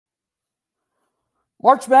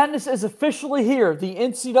March Madness is officially here. The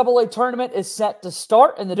NCAA tournament is set to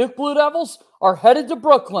start, and the Duke Blue Devils are headed to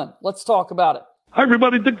Brooklyn. Let's talk about it. Hi,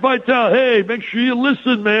 everybody. Dick Vitale. Hey, make sure you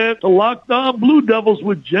listen, man. The Locked On Blue Devils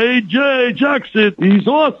with J.J. Jackson. He's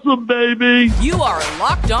awesome, baby. You are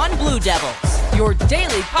Locked On Blue Devils, your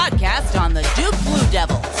daily podcast on the Duke Blue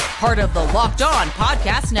Devils, part of the Locked On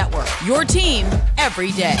Podcast Network, your team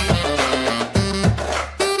every day.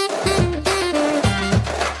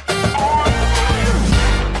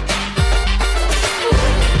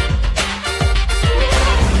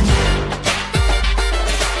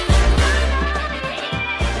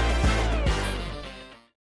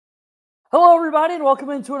 Hello, everybody, and welcome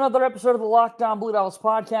into another episode of the Locked On Blue Devils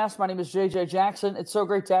podcast. My name is JJ Jackson. It's so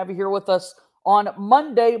great to have you here with us on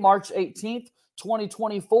Monday, March 18th,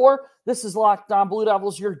 2024. This is Locked On Blue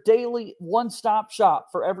Devils, your daily one-stop shop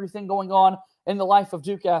for everything going on in the life of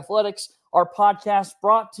Duke athletics. Our podcast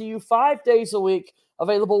brought to you 5 days a week,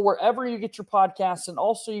 available wherever you get your podcasts, and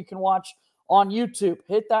also you can watch on YouTube.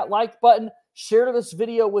 Hit that like button, share this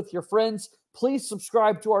video with your friends. Please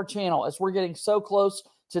subscribe to our channel as we're getting so close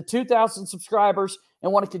to 2,000 subscribers and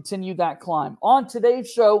want to continue that climb. On today's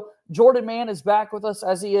show, Jordan Mann is back with us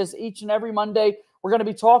as he is each and every Monday. We're going to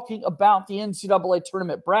be talking about the NCAA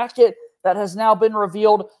tournament bracket that has now been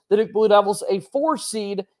revealed. The Duke Blue Devils, a 4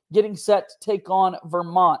 seed, getting set to take on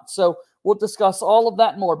Vermont. So we'll discuss all of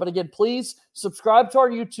that and more. But again, please subscribe to our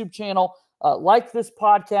YouTube channel, like this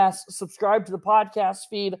podcast, subscribe to the podcast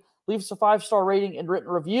feed, leave us a 5-star rating and written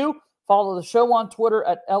review. Follow the show on Twitter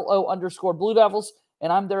at LO_Blue Devils.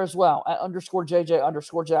 And I'm there as well at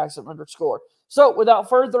 _JJ_Jackson_. So without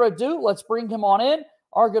further ado, let's bring him on in.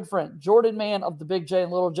 Our good friend, Jordan Mann of the Big J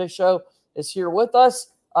and Little J Show is here with us.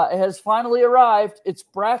 It has finally arrived. It's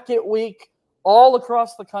bracket week all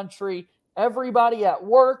across the country. Everybody at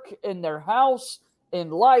work, in their house, in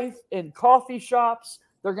life, in coffee shops,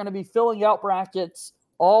 they're going to be filling out brackets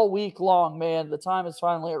all week long, man. The time has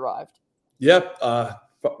finally arrived. Yep.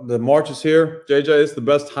 The March is here. JJ, it's the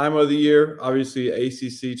best time of the year. Obviously,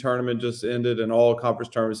 ACC tournament just ended and all conference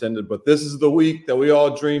tournaments ended, but this is the week that we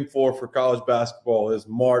all dream for college basketball is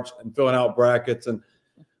March and filling out brackets. And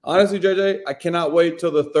honestly, JJ, I cannot wait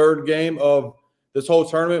till the third game of this whole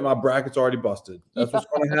tournament. My bracket's already busted. That's what's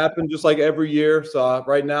going to happen just like every year. So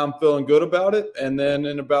right now I'm feeling good about it. And then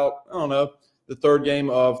in about, the third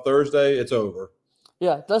game of Thursday, it's over.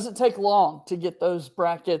 Yeah, it doesn't take long to get those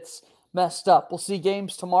brackets messed up. We'll see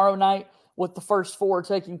games tomorrow night with the first 4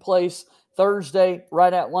 taking place Thursday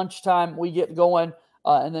right at lunchtime. We get going,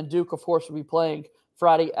 and then Duke, of course, will be playing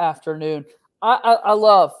Friday afternoon. I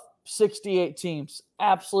love 68 teams.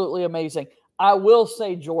 Absolutely amazing. I will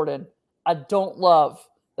say, Jordan, I don't love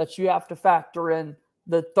that you have to factor in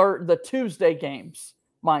the Tuesday games,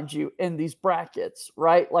 mind you, in these brackets,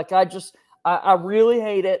 right? Like I really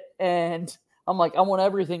hate it, and I'm like, I want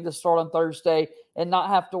everything to start on Thursday and not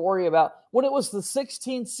have to worry about. When it was the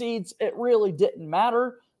 16 seeds, it really didn't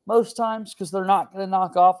matter most times because they're not going to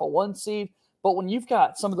knock off a 1 seed. But when you've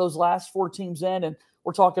got some of those last 4 teams in, and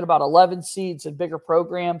we're talking about 11 seeds and bigger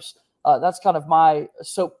programs, that's kind of my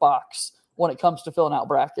soapbox when it comes to filling out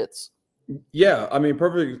brackets. Yeah, I mean,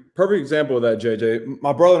 perfect example of that, JJ.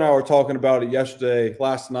 My brother and I were talking about it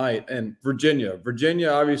last night, and Virginia,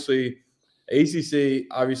 obviously – ACC,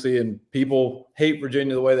 obviously, and people hate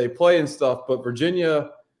Virginia the way they play and stuff, but Virginia,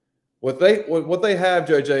 what they have,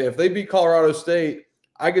 JJ, if they beat Colorado State,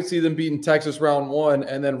 I could see them beating Texas round 1,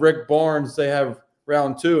 and then Rick Barnes, they have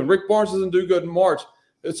round 2, and Rick Barnes doesn't do good in March.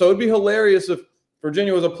 So it'd be hilarious if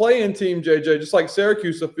Virginia was a play-in team, JJ, just like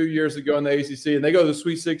Syracuse a few years ago in the ACC, and they go to the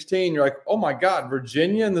Sweet 16. You're like, oh my God,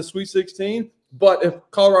 Virginia in the Sweet 16? But if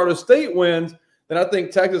Colorado State wins, then I think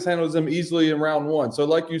Texas handles them easily in round 1. So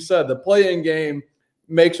like you said, the play-in game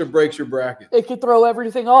makes or breaks your bracket. It could throw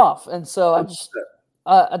everything off. And so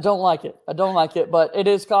I don't like it. I don't like it. But it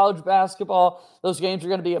is college basketball. Those games are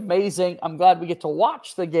going to be amazing. I'm glad we get to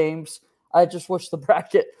watch the games. I just wish the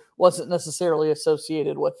bracket wasn't necessarily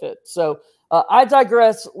associated with it. So I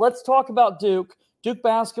digress. Let's talk about Duke. Duke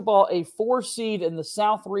basketball, a 4 seed in the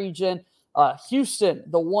South region. Houston,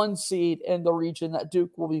 the 1 seed in the region that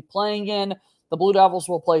Duke will be playing in. The Blue Devils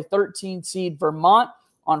will play 13 seed Vermont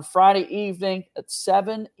on Friday evening at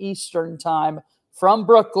 7 Eastern time from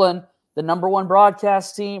Brooklyn. The #1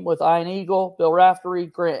 broadcast team with Ian Eagle, Bill Raftery,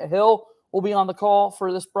 Grant Hill will be on the call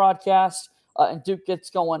for this broadcast, and Duke gets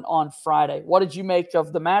going on Friday. What did you make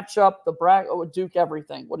of the matchup, the bracket with Duke,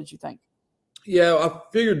 everything? What did you think? Yeah, I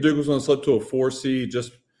figured Duke was going to slip to a 4 seed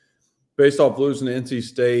just based off losing to NC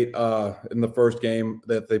State in the first game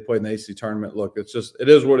that they played in the ACC tournament. Look, it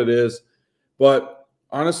is what it is. But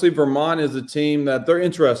honestly, Vermont is a team that they're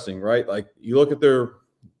interesting, right? Like you look at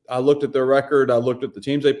I looked at their record. I looked at the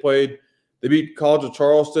teams they played. They beat College of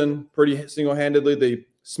Charleston pretty single-handedly. They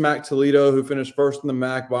smacked Toledo, who finished first in the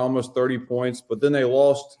MAC by almost 30 points. But then they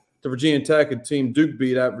lost to Virginia Tech, a team Duke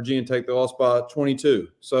beat at Virginia Tech. They lost by 22.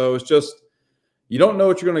 So it's just you don't know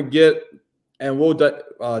what you're going to get, and we'll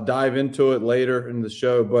dive into it later in the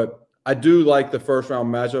show. But I do like the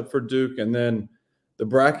first-round matchup for Duke. And then the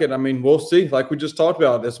bracket, I mean, we'll see. Like we just talked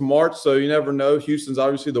about, it's March, so you never know. Houston's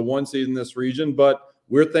obviously the 1 seed in this region, but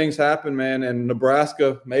weird things happen, man. And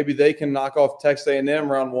Nebraska, maybe they can knock off Texas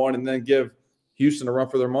A&M round 1 and then give Houston a run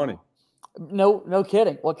for their money. No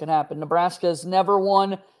kidding. What can happen? Nebraska has never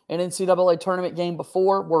won an NCAA tournament game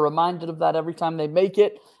before. We're reminded of that every time they make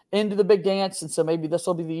it into the big dance, and so maybe this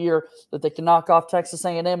will be the year that they can knock off Texas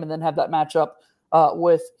A&M and then have that matchup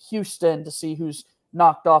with Houston to see who's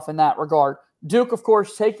knocked off in that regard. Duke, of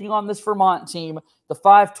course, taking on this Vermont team. The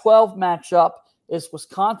 5-12 matchup is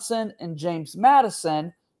Wisconsin and James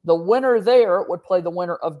Madison. The winner there would play the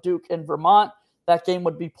winner of Duke and Vermont. That game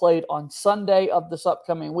would be played on Sunday of this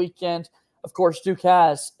upcoming weekend. Of course, Duke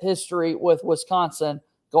has history with Wisconsin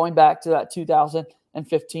going back to that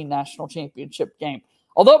 2015 national championship game.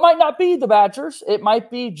 Although it might not be the Badgers, it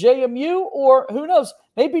might be JMU, or who knows,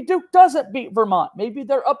 maybe Duke doesn't beat Vermont. Maybe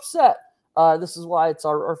they're upset. This is why it's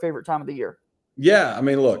our favorite time of the year. Yeah, I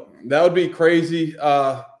mean, look, that would be crazy.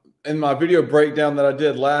 In my video breakdown that I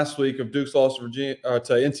did last week of Duke's loss to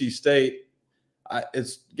NC State,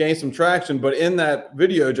 it's gained some traction. But in that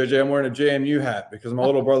video, JJ, I'm wearing a JMU hat because my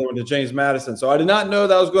little brother went to James Madison. So I did not know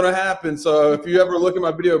that was going to happen. So if you ever look at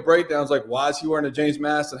my video breakdowns, like, why is he wearing a James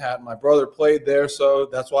Madison hat? My brother played there, so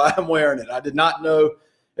that's why I'm wearing it. I did not know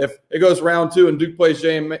if it goes round 2 and Duke plays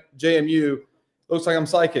JMU. Looks like I'm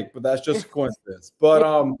psychic, but that's just a coincidence.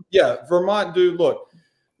 But, yeah, Vermont, dude, look,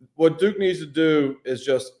 what Duke needs to do is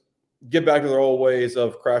just get back to their old ways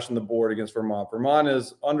of crashing the board against Vermont. Vermont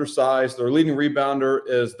is undersized. Their leading rebounder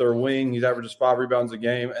is their wing. He averages 5 rebounds a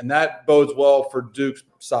game, and that bodes well for Duke's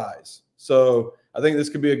size. So I think this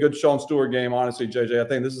could be a good Sean Stewart game, honestly, JJ. I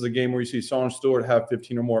think this is a game where you see Sean Stewart have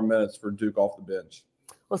 15 or more minutes for Duke off the bench.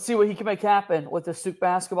 Let's see what he can make happen with this Duke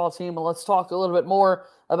basketball team, and let's talk a little bit more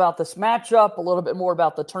about this matchup, a little bit more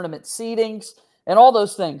about the tournament seedings, and all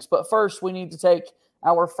those things. But first, we need to take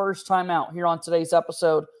our first time out here on today's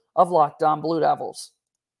episode of Locked On Blue Devils.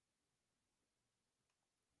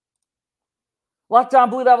 Locked On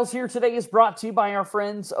Blue Devils here today is brought to you by our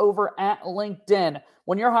friends over at LinkedIn.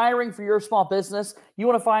 When you're hiring for your small business, you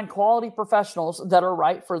want to find quality professionals that are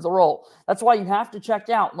right for the role. That's why you have to check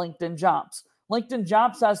out LinkedIn Jobs. LinkedIn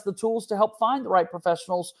Jobs has the tools to help find the right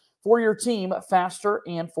professionals for your team faster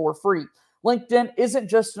and for free. LinkedIn isn't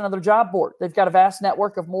just another job board. They've got a vast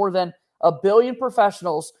network of more than 1 billion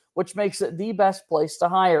professionals, which makes it the best place to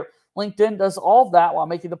hire. LinkedIn does all of that while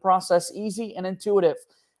making the process easy and intuitive.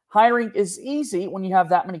 Hiring is easy when you have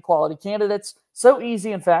that many quality candidates. So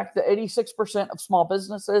easy, in fact, that 86% of small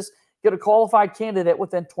businesses get a qualified candidate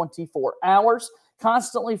within 24 hours.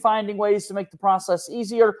 Constantly finding ways to make the process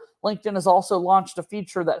easier, LinkedIn has also launched a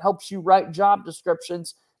feature that helps you write job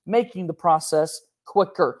descriptions, making the process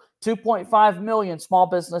quicker. 2.5 million small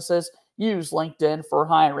businesses use LinkedIn for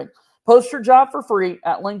hiring. Post your job for free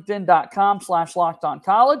at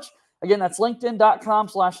linkedin.com/lockedoncollege. Again, that's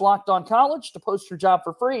linkedin.com/lockedoncollege to post your job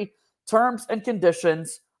for free. Terms and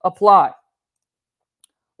conditions apply.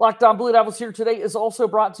 Locked On Blue Devils here today is also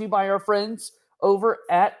brought to you by our friends over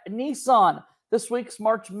at Nissan. This week's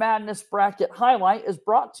March Madness bracket highlight is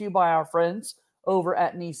brought to you by our friends over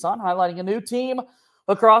at Nissan, highlighting a new team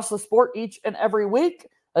across the sport each and every week.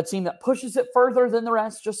 A team that pushes it further than the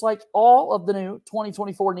rest, just like all of the new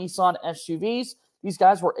 2024 Nissan SUVs. These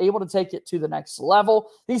guys were able to take it to the next level.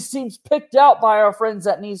 These teams picked out by our friends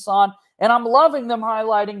at Nissan, and I'm loving them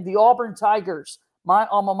highlighting the Auburn Tigers, my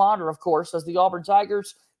alma mater, of course, as the Auburn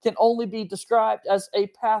Tigers can only be described as a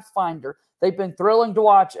Pathfinder. They've been thrilling to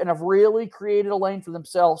watch and have really created a lane for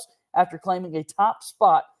themselves after claiming a top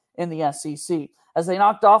spot in the SEC. As they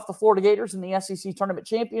knocked off the Florida Gators in the SEC Tournament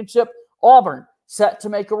Championship, Auburn set to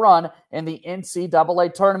make a run in the NCAA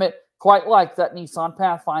tournament, quite like that Nissan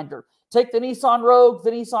Pathfinder. Take the Nissan Rogue,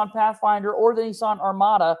 the Nissan Pathfinder, or the Nissan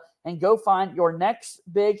Armada and go find your next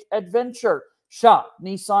big adventure. Shop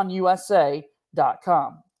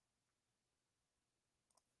NissanUSA.com.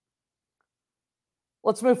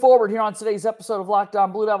 Let's move forward here on today's episode of Locked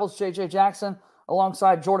On Blue Devils. JJ Jackson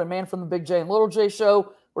alongside Jordan Mann from the Big J and Little J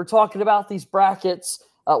Show. We're talking about these brackets.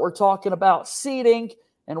 We're talking about seeding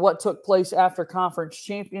and what took place after Conference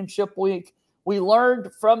Championship Week. We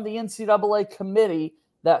learned from the NCAA committee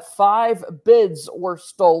that 5 bids were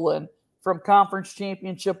stolen from conference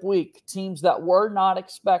championship week, teams that were not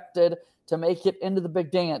expected to make it into the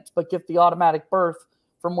big dance but get the automatic berth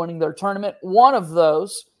from winning their tournament. One of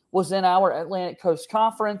those was in our Atlantic Coast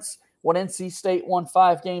Conference when NC State won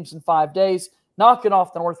 5 games in 5 days, knocking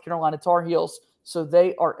off the North Carolina Tar Heels, so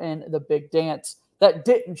they are in the big dance. That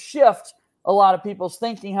didn't shift a lot of people's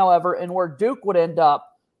thinking, however, and where Duke would end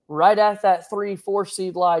up right at that 3-4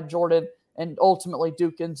 seed line, Jordan, and ultimately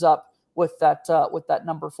Duke ends up with that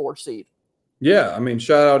number 4 seed. Yeah, I mean,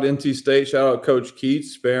 shout out NC State, shout out Coach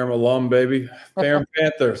Keats, Ferrum alum, baby, Ferrum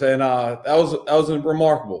Panthers, and that was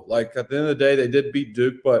remarkable. Like at the end of the day, they did beat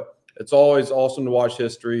Duke, but it's always awesome to watch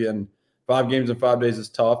history. And 5 games in 5 days is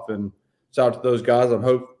tough. And shout out to those guys.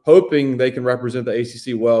 I'm hoping they can represent the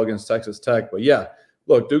ACC well against Texas Tech. But yeah,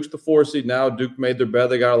 look, Duke's the 4 seed now. Duke made their bed;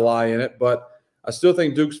 they got a lie in it, but I still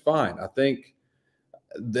think Duke's fine. I think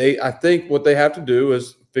what they have to do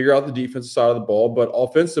is figure out the defensive side of the ball, but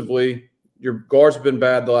offensively, your guards have been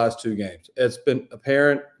bad the last 2 games. It's been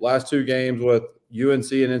apparent last 2 games with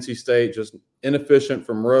UNC and NC State, just inefficient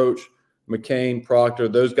from Roach, McCain, Proctor.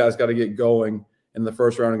 Those guys got to get going in the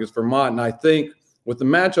first round against Vermont. And I think with the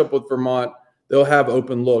matchup with Vermont, they'll have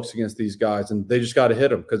open looks against these guys, and they just got to hit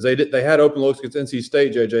them because they had open looks against NC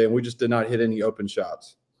State, JJ, and we just did not hit any open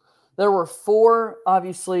shots. There were 4,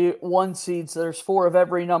 obviously, 1 seeds. There's 4 of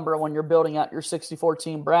every number when you're building out your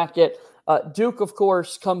 64-team bracket. Duke, of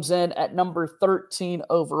course, comes in at number 13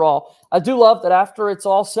 overall. I do love that after it's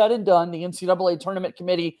all said and done, the NCAA Tournament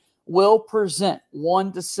Committee will present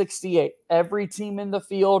 1 to 68. Every team in the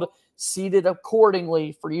field seeded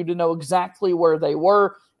accordingly for you to know exactly where they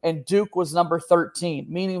were, and Duke was number 13,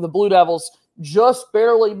 meaning the Blue Devils just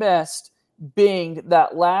barely missed being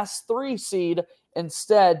that last 3 seed.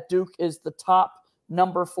 Instead, Duke is the top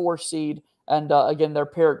number 4 seed, and again, they're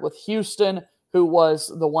paired with Houston, who was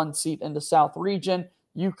the 1 seed in the South region.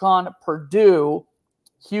 UConn, Purdue,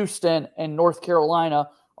 Houston, and North Carolina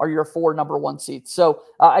are your 4 number 1 seeds. So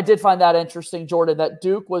I did find that interesting, Jordan, that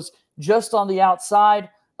Duke was just on the outside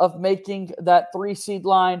of making that 3 seed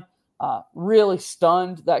line. Really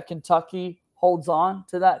stunned that Kentucky holds on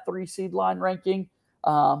to that 3 seed line ranking.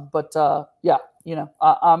 Yeah, you know,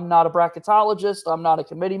 I'm not a bracketologist. I'm not a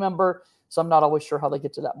committee member, so I'm not always sure how they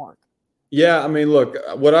get to that mark. Yeah, I mean, look,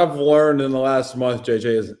 what I've learned in the last month, JJ,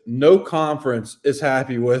 is no conference is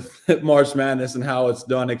happy with March Madness and how it's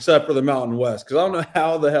done, except for the Mountain West. Because I don't know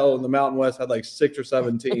how the hell the Mountain West had like 6 or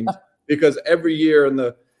 7 teams. Because every year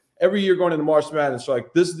going into March Madness,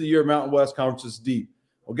 like this is the year Mountain West Conference is deep.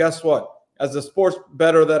 Well, guess what? As a sports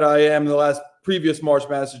bettor that I am, in the last previous March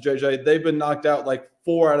Madness, JJ, they've been knocked out like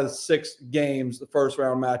 4 out of 6 games, the first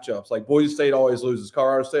round matchups. Like Boise State always loses,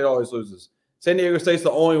 Colorado State always loses. San Diego State's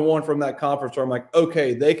the only one from that conference where I'm like,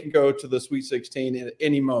 okay, they can go to the Sweet 16 at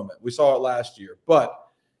any moment. We saw it last year. But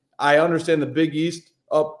I understand the Big East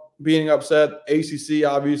being upset, ACC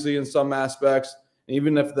obviously in some aspects, and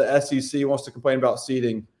even if the SEC wants to complain about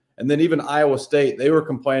seeding. And then even Iowa State, they were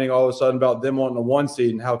complaining all of a sudden about them wanting a 1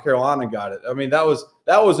 seed and how Carolina got it. I mean, that was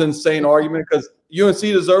an insane argument because UNC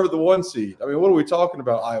deserved the 1 seed. I mean, what are we talking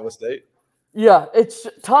about, Iowa State? Yeah, it's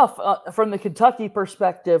tough from the Kentucky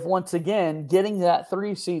perspective, once again, getting that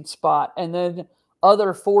 3 seed spot and then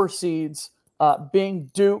other 4 seeds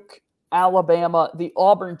being Duke, Alabama, the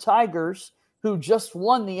Auburn Tigers, who just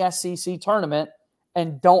won the SEC tournament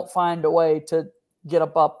and don't find a way to get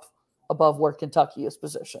above where Kentucky is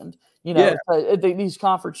positioned. You know, these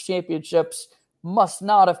conference championships must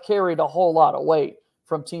not have carried a whole lot of weight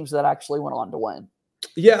from teams that actually went on to win.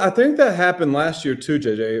 Yeah, I think that happened last year too,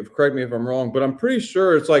 JJ. Correct me if I'm wrong, but I'm pretty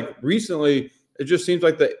sure it's like recently it just seems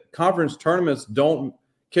like the conference tournaments don't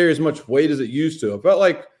carry as much weight as it used to. It felt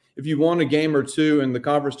like if you won a game or 2 in the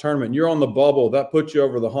conference tournament, you're on the bubble, that puts you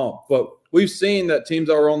over the hump. But we've seen that teams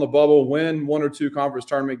that were on the bubble win 1 or 2 conference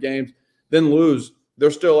tournament games, then lose. They're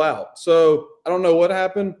still out. So I don't know what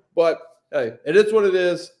happened, but hey, it is what it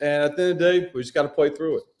is. And at the end of the day, we just got to play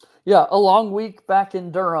through it. Yeah, a long week back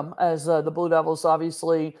in Durham as the Blue Devils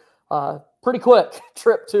obviously pretty quick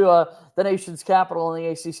trip to the nation's capital in the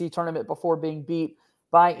ACC tournament before being beat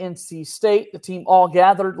by NC State. The team all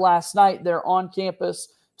gathered last night. They're on campus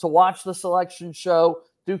to watch the selection show.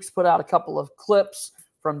 Duke's put out a couple of clips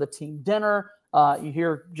from the team dinner. You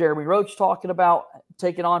hear Jeremy Roach talking about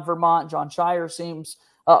taking on Vermont. John Shire seems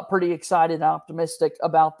pretty excited and optimistic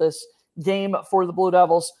about this game for the Blue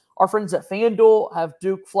Devils. Our friends at FanDuel have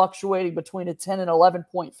Duke fluctuating between a 10 and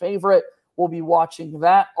 11-point favorite. We'll be watching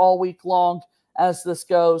that all week long as this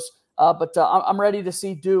goes. But I'm ready to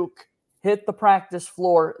see Duke hit the practice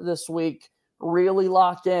floor this week, really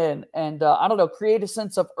lock in, and I don't know, create a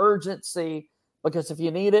sense of urgency, because if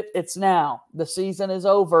you need it, it's now. The season is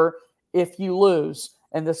over, if you lose.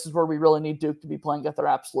 And this is where we really need Duke to be playing at their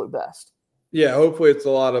absolute best. Yeah, hopefully it's a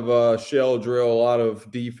lot of shell drill, a lot of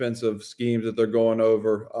defensive schemes that they're going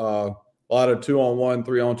over, a lot of 2-on-1,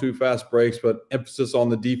 3-on-2 fast breaks, but emphasis on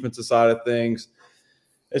the defensive side of things.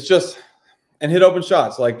 It's just – and hit open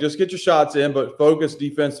shots. Like, just get your shots in, but focus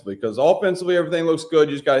defensively, because offensively everything looks good.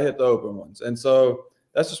 You just got to hit the open ones. And so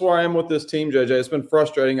that's just where I am with this team, JJ. It's been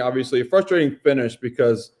frustrating, obviously. A frustrating finish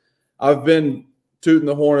because I've been tooting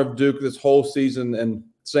the horn of Duke this whole season and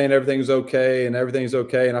saying everything's okay. And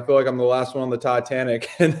I feel like I'm the last one on the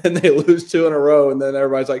Titanic, and then they lose 2 in a row, and then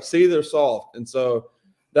everybody's like, see, they're soft. And so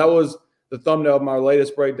that was the thumbnail of my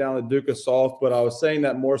latest breakdown that Duke is soft, but I was saying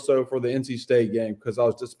that more so for the NC State game because I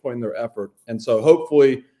was disappointed in their effort. And so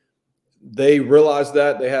hopefully they realized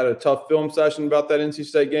that. They had a tough film session about that NC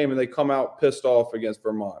State game, and they come out pissed off against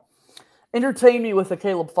Vermont. Entertain me with a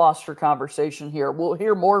Caleb Foster conversation here. We'll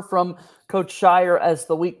hear more from Coach Shire as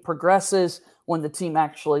the week progresses when the team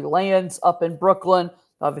actually lands up in Brooklyn.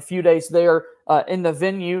 I have a few days there in the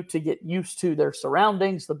venue to get used to their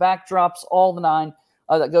surroundings, the backdrops, all the nine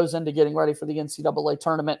that goes into getting ready for the NCAA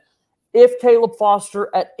tournament. If Caleb Foster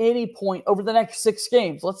at any point over the next 6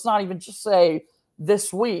 games, let's not even just say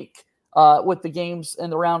this week with the games in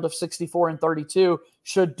the round of 64 and 32,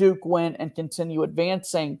 should Duke win and continue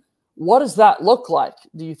advancing, what does that look like,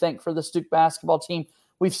 do you think, for this Duke basketball team?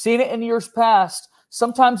 We've seen it in years past.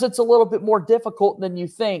 Sometimes it's a little bit more difficult than you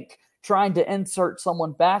think trying to insert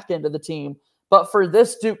someone back into the team. But for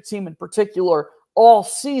this Duke team in particular, all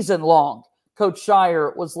season long, Coach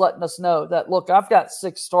Shire was letting us know that, look, I've got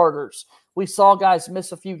 6 starters. We saw guys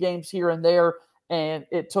miss a few games here and there, and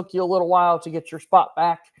it took you a little while to get your spot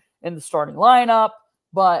back in the starting lineup.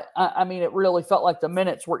 But, I mean, it really felt like the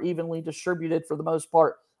minutes were evenly distributed for the most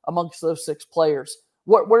part amongst those 6 players.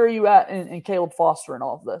 Where are you at in Caleb Foster and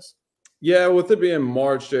all of this? Yeah, with it being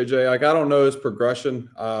March, JJ, like, I don't know his progression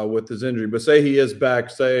with his injury, but say he is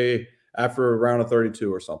back, say, after a round of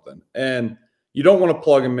 32 or something. And you don't want to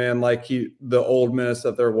plug him in like the old minutes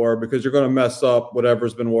that there were, because you're going to mess up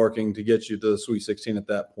whatever's been working to get you to the Sweet 16 at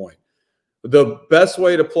that point. The best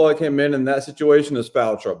way to plug him in that situation is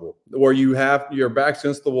foul trouble, where you have your back's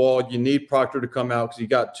against the wall. You need Proctor to come out because you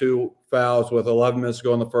got 2 fouls with 11 minutes to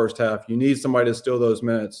go in the first half. You need somebody to steal those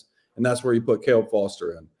minutes, and that's where you put Caleb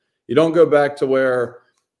Foster in. You don't go back to where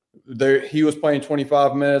he was playing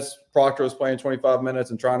 25 minutes, Proctor was playing 25 minutes,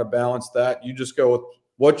 and trying to balance that. You just go with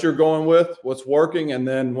what you're going with, what's working, and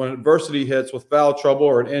then when adversity hits with foul trouble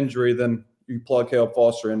or an injury, then you plug Caleb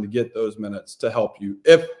Foster in to get those minutes to help you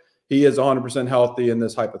if he is 100% healthy in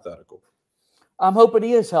this hypothetical. I'm hoping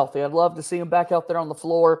he is healthy. I'd love to see him back out there on the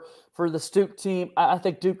floor for the Duke team. I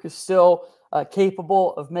think Duke is still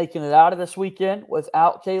capable of making it out of this weekend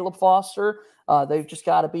without Caleb Foster. They've just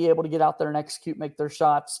got to be able to get out there and execute, make their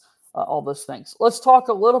shots, all those things. Let's talk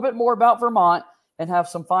a little bit more about Vermont and have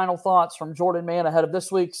some final thoughts from Jordan Mann ahead of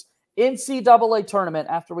this week's NCAA tournament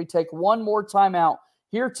after we take one more timeout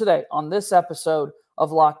here today on this episode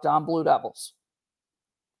of Locked On Blue Devils.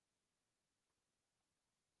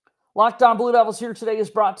 Locked On Blue Devils here today is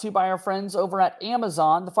brought to you by our friends over at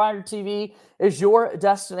Amazon. The Fire TV is your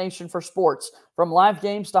destination for sports. From live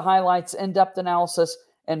games to highlights, in-depth analysis,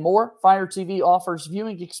 and more, Fire TV offers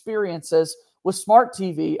viewing experiences with Smart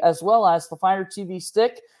TV, as well as the Fire TV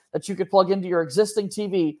stick that you could plug into your existing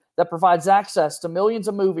TV that provides access to millions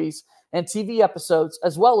of movies and TV episodes,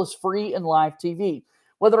 as well as free and live TV.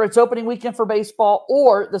 Whether it's opening weekend for baseball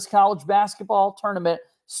or this college basketball tournament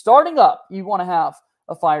starting up, you want to have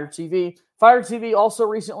a Fire TV. Fire TV also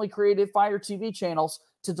recently created Fire TV channels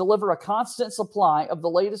to deliver a constant supply of the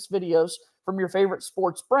latest videos from your favorite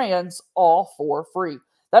sports brands, all for free.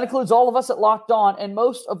 That includes all of us at Locked On and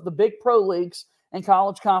most of the big pro leagues and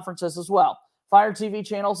college conferences as well. Fire TV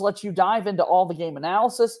channels let you dive into all the game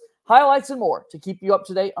analysis, highlights, and more to keep you up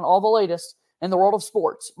to date on all the latest in the world of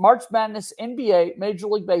sports, March Madness, NBA, Major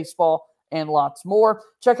League Baseball, and lots more.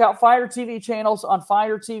 Check out Fire TV channels on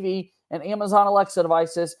Fire TV and Amazon Alexa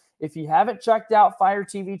devices. If you haven't checked out Fire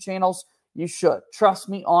TV channels, you should. Trust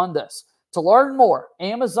me on this. To learn more,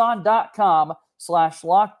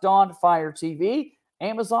 Amazon.com/LockedOnFireTV.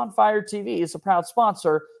 Amazon Fire TV is a proud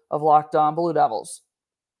sponsor of Locked On Blue Devils.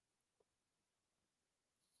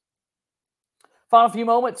 Final few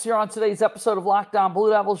moments here on today's episode of Locked On Blue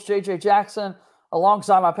Devils. JJ Jackson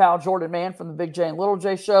alongside my pal Jordan Mann from the Big J and Little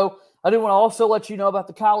J show. I do want to also let you know about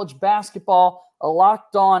the college basketball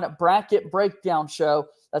Locked On Bracket Breakdown show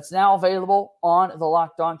that's now available on the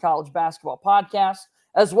Locked On College Basketball podcast,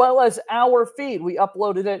 as well as our feed. We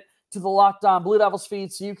uploaded it to the Locked On Blue Devils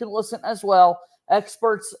feed so you can listen as well.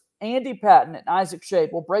 Experts Andy Patton and Isaac Shade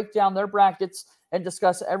will break down their brackets and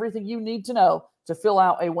discuss everything you need to know to fill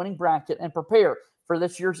out a winning bracket and prepare for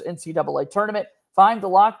this year's NCAA tournament. Find the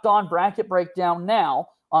Locked On Bracket Breakdown now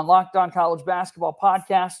on Locked On College Basketball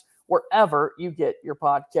Podcast, wherever you get your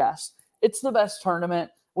podcasts. It's the best tournament.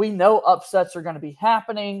 We know upsets are going to be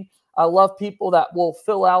happening. I love people that will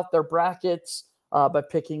fill out their brackets by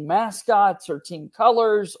picking mascots or team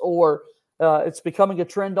colors, or it's becoming a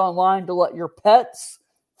trend online to let your pets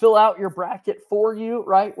fill out your bracket for you,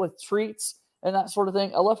 right, with treats and that sort of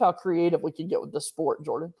thing. I love how creative we can get with the sport,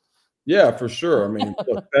 Jordan. Yeah, for sure. I mean,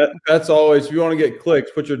 look, that's always, if you want to get clicks,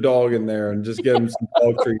 put your dog in there and just give him some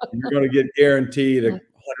dog treats. You're going to get guaranteed 100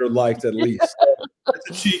 likes at least. So that's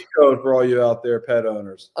a cheat code for all you out there, pet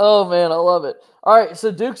owners. Oh, man, I love it. All right,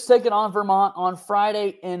 so Duke's taking on Vermont on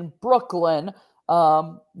Friday in Brooklyn.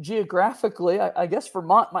 Geographically, I guess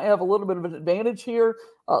Vermont might have a little bit of an advantage here.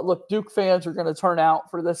 Look, Duke fans are going to turn out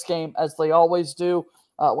for this game as they always do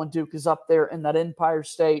when Duke is up there in that Empire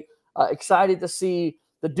State. Excited to see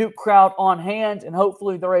the Duke crowd on hand, and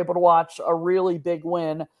hopefully they're able to watch a really big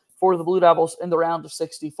win for the Blue Devils in the round of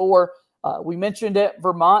 64. We mentioned it,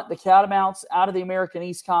 Vermont, the Catamounts out of the American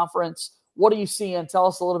East Conference. What do you see? And tell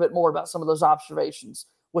us a little bit more about some of those observations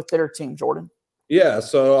with their team, Jordan. Yeah,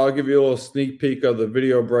 so I'll give you a little sneak peek of the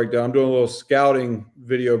video breakdown. I'm doing a little scouting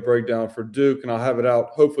video breakdown for Duke, and I'll have it out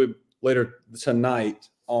hopefully later tonight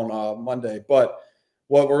on Monday. But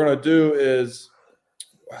what we're going to do is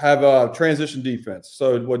have a transition defense.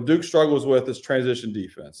 So what Duke struggles with is transition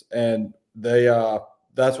defense, and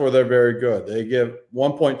that's where they're very good. They give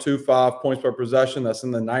 1.25 points per possession. That's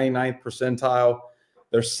in the 99th percentile.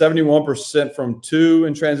 They're 71% from 2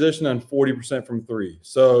 in transition and 40% from 3.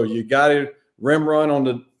 So you got to rim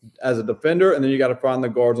run as a defender, and then you got to find the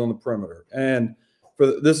guards on the perimeter. And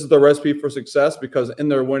this is the recipe for success, because in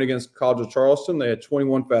their win against College of Charleston, they had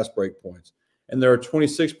 21 fast break points. And their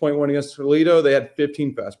 26-point win against Toledo, they had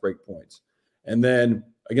 15 fast break points. And then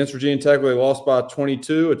against Virginia Tech, where they lost by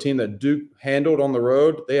 22, a team that Duke handled on the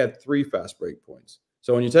road, they had 3 fast break points.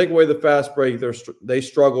 So when you take away the fast break, they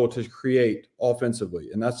struggle to create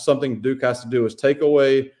offensively. And that's something Duke has to do, is take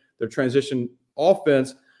away their transition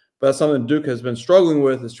offense. But that's something Duke has been struggling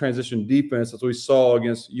with, is transition defense, as we saw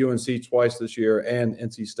against UNC twice this year and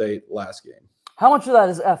NC State last game. How much of that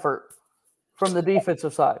is effort from the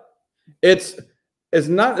defensive side? It's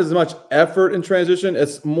not as much effort in transition.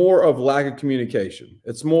 It's more of lack of communication.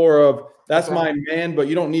 It's more of, that's my man, but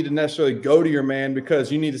you don't need to necessarily go to your man,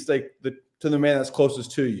 because you need to stay to the man that's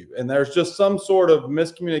closest to you. And there's just some sort of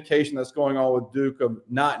miscommunication that's going on with Duke, of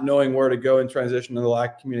not knowing where to go in transition and the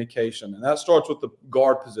lack of communication. And that starts with the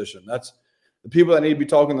guard position. That's the people that need to be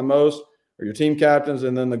talking the most are your team captains,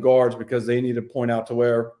 and then the guards, because they need to point out to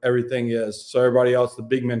where everything is, so everybody else, the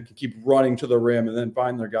big men, can keep running to the rim and then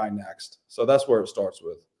find their guy next. So that's where it starts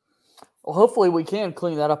with. Well, hopefully we can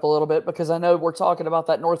clean that up a little bit, because I know we're talking about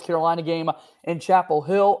that North Carolina game in Chapel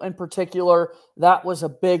Hill in particular. That was a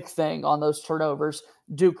big thing on those turnovers.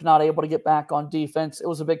 Duke not able to get back on defense. It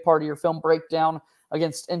was a big part of your film breakdown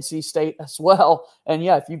against NC State as well. And,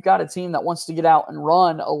 yeah, if you've got a team that wants to get out and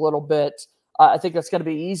run a little bit, I think that's going to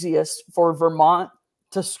be easiest for Vermont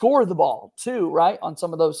to score the ball too, right, on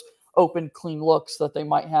some of those open, clean looks that they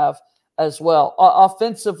might have as well.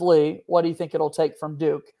 Offensively, what do you think it'll take from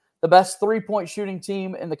Duke? The best three-point shooting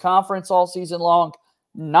team in the conference all season long,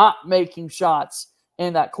 not making shots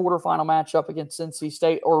in that quarterfinal matchup against NC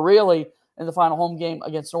State, or really in the final home game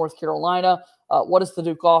against North Carolina. What does the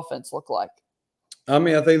Duke offense look like? I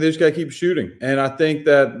mean, I think they just got to keep shooting. And I think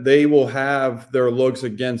that they will have their looks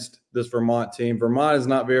against this Vermont team. Vermont is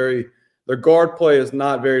not very – their guard play is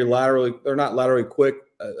not very laterally – they're not laterally quick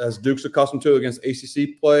as Duke's accustomed to against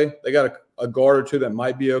ACC play. They got a guard or two that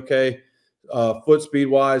might be okay foot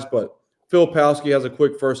speed-wise, but Filipowski has a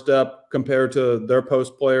quick first step compared to their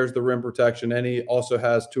post players, the rim protection, and he also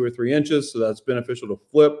has 2 or 3 inches, so that's beneficial to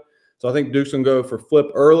flip. So I think Duke's going to go for flip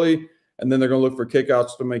early, and then they're going to look for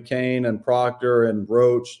kickouts to McCain and Proctor and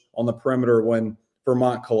Roach on the perimeter when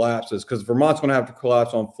Vermont collapses, because Vermont's going to have to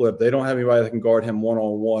collapse on flip. They don't have anybody that can guard him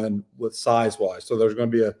one-on-one with size-wise. So there's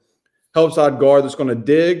going to be a help side guard that's going to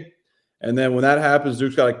dig, and then when that happens,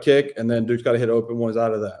 Duke's got to kick, and then Duke's got to hit open ones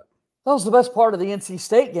out of that. That was the best part of the NC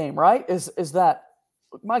State game, right? Is that,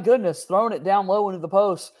 my goodness, throwing it down low into the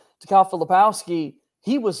post to Kyle Filipowski.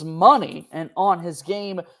 He was money, and on his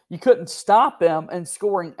game, you couldn't stop him and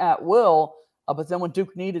scoring at will. But then when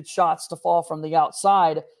Duke needed shots to fall from the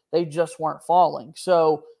outside, they just weren't falling.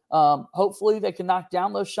 So hopefully they can knock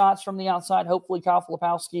down those shots from the outside. Hopefully Kyle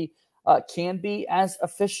Filipowski can be as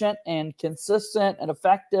efficient and consistent and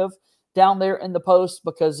effective down there in the post,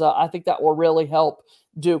 because I think that will really help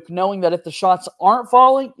Duke, knowing that if the shots aren't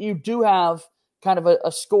falling, you do have kind of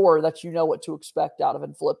a score that you know what to expect out of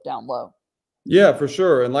and flip down low. Yeah, for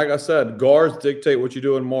sure. And like I said, guards dictate what you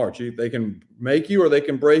do in March. They can make you or they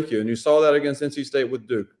can break you. And you saw that against NC State with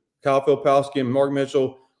Duke. Kyle Filipowski and Mark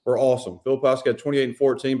Mitchell were awesome. Filipowski had 28 and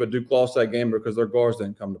 14, but Duke lost that game because their guards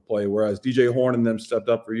didn't come to play, whereas DJ Horn and them stepped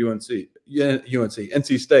up for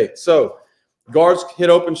NC State. So guards hit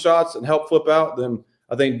open shots and help flip out, then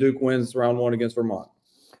I think Duke wins round 1 against Vermont.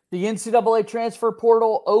 The NCAA transfer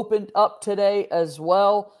portal opened up today as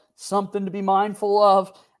well. Something to be mindful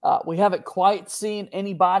of. We haven't quite seen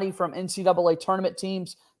anybody from NCAA tournament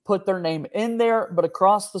teams put their name in there, but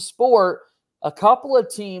across the sport, a couple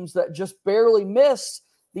of teams that just barely missed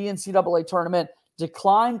the NCAA tournament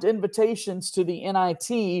declined invitations to the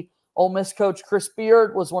NIT. Ole Miss coach Chris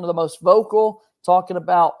Beard was one of the most vocal, talking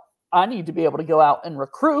about, I need to be able to go out and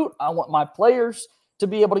recruit. I want my players to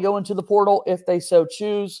be able to go into the portal if they so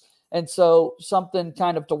choose. And so something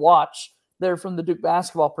kind of to watch there from the Duke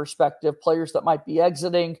basketball perspective, players that might be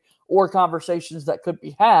exiting or conversations that could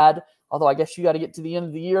be had. Although I guess you got to get to the end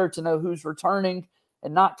of the year to know who's returning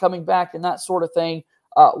and not coming back and that sort of thing.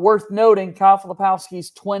 Worth noting, Kyle Filipowski's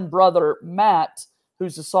twin brother, Matt,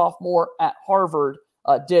 who's a sophomore at Harvard,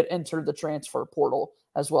 did enter the transfer portal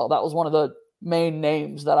as well. That was one of the main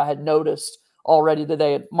names that I had noticed already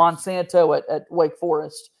today. At Monsanto at Wake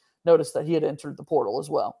Forest, noticed that he had entered the portal as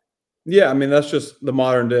well. Yeah, I mean, that's just the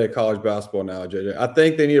modern day of college basketball now, JJ. I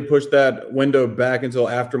think they need to push that window back until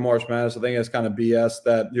after March Madness. I think it's kind of BS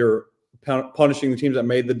that you're punishing the teams that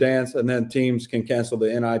made the dance, and then teams can cancel the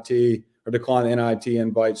NIT or decline the NIT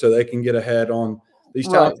invite so they can get ahead on these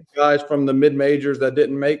talented guys from the mid-majors that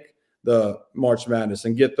didn't make the March Madness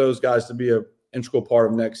and get those guys to be an integral part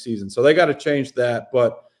of next season. So they got to change that.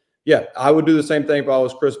 But, yeah, I would do the same thing if I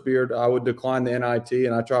was Chris Beard. I would decline the NIT,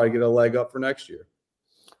 and I try to get a leg up for next year.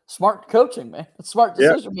 Smart coaching, man. Smart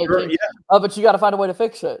decision making. Sure, yeah. But you got to find a way to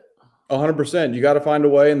fix it. 100%. You got to find a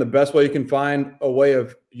way, and the best way you can find a way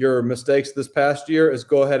of your mistakes this past year is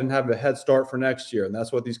go ahead and have a head start for next year, and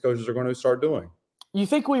that's what these coaches are going to start doing. You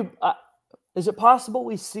think is it possible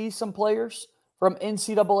we see some players from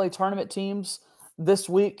NCAA tournament teams this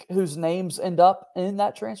week whose names end up in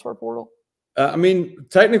that transfer portal? I mean,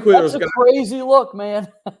 technically, that's a crazy look,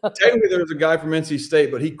 man. Technically, there's a guy from NC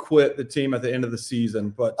State, but he quit the team at the end of the season.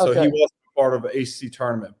 But so he wasn't part of an ACC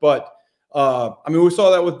tournament. But I mean, we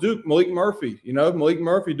saw that with Duke, Malik Murphy. You know, Malik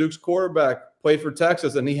Murphy, Duke's quarterback, played for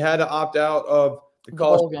Texas, and he had to opt out of the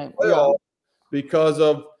college game playoff because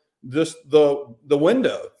of just the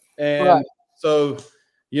window. And so,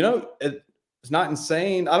 you know, it's not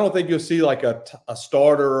insane. I don't think you'll see like a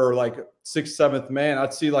starter or like 6th, 7th man.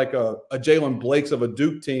 I'd see like a Jalen Blakes of a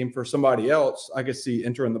Duke team for somebody else. I could see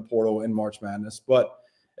entering the portal in March Madness, but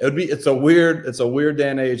it's a weird day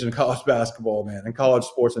and age in college basketball, man, and college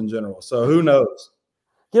sports in general. So who knows?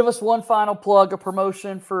 Give us one final plug, a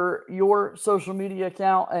promotion for your social media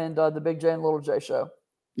account and the Big J and Little J Show.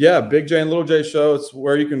 Yeah, Big J and Little J Show. It's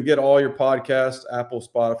where you can get all your podcasts, Apple,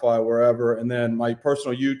 Spotify, wherever. And then my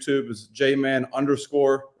personal YouTube is JMann_,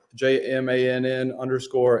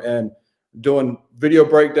 JMANN_, and doing video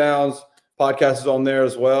breakdowns. Podcast is on there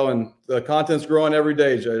as well. And the content's growing every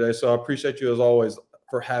day, JJ. So I appreciate you as always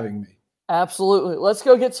for having me. Absolutely. Let's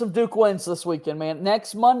go get some Duke wins this weekend, man.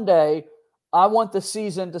 Next Monday, I want the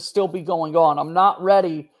season to still be going on. I'm not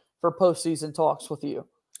ready for postseason talks with you.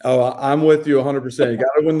 Oh, I'm with you 100%. You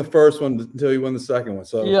got to win the first one until you win the second one.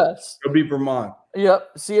 So yes, go beat Vermont. Yep.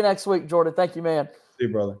 See you next week, Jordan. Thank you, man. See you,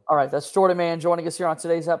 brother. All right, that's Jordan Mann joining us here on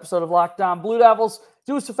today's episode of Locked On Blue Devils.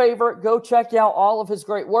 Do us a favor, go check out all of his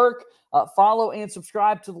great work. Follow and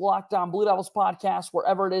subscribe to the Locked On Blue Devils podcast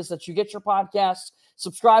wherever it is that you get your podcasts.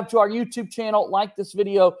 Subscribe to our YouTube channel, like this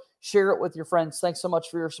video, share it with your friends. Thanks so much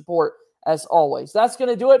for your support, as always. That's going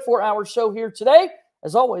to do it for our show here today.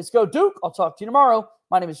 As always, go Duke. I'll talk to you tomorrow.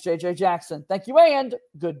 My name is JJ Jackson. Thank you and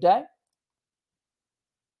good day.